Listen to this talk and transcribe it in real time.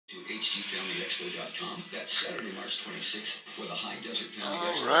to hdfamilyexpo.com. That's Saturday, March 26th for the High Desert Family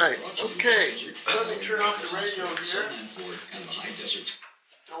Expo. All right. Okay. Let me turn off the radio here. And the High Desert.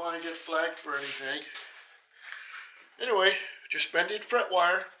 Don't want to get flagged for anything. Anyway, just bending fret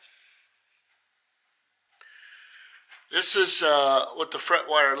wire. This is what the fret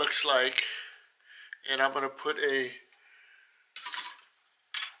wire looks like. And I'm going to put a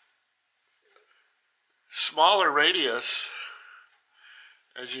smaller radius,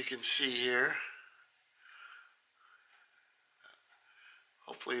 as you can see here.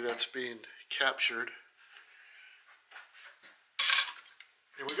 Hopefully that's being captured.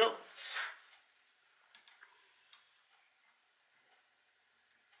 Here we go.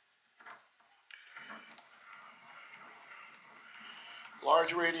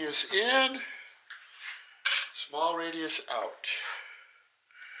 Large radius in, small radius out.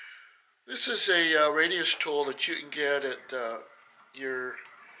 This is a radius tool that you can get at your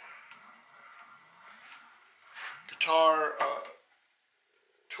guitar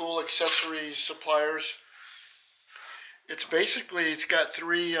tool accessories suppliers. It's got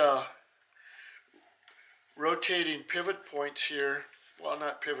three rotating pivot points here. Well,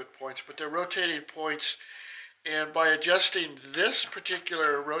 not pivot points, but they're rotating points. And by adjusting this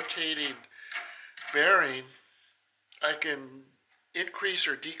particular rotating bearing, I can increase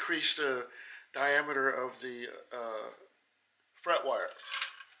or decrease the diameter of the fret wire.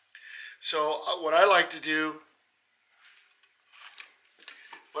 So what I like to do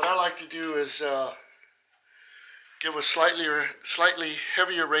is give a slightly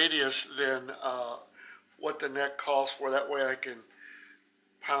heavier radius than what the neck calls for. That way I can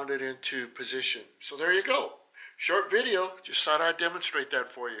pound it into position. So there you go. Short video. Just thought I'd demonstrate that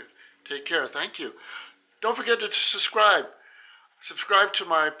for you. Take care. Thank you. Don't forget to subscribe. Subscribe to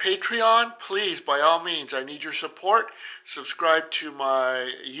my Patreon, please, by all means. I need your support. Subscribe to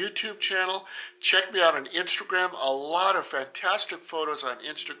my YouTube channel. Check me out on Instagram. A lot of fantastic photos on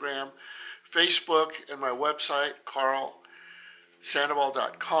Instagram, Facebook, and my website,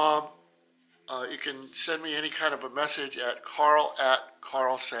 karlsandoval.com. You can send me any kind of a message at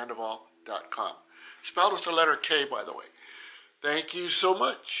karl@karlsandoval.com. Spelled with the letter K, by the way. Thank you so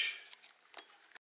much.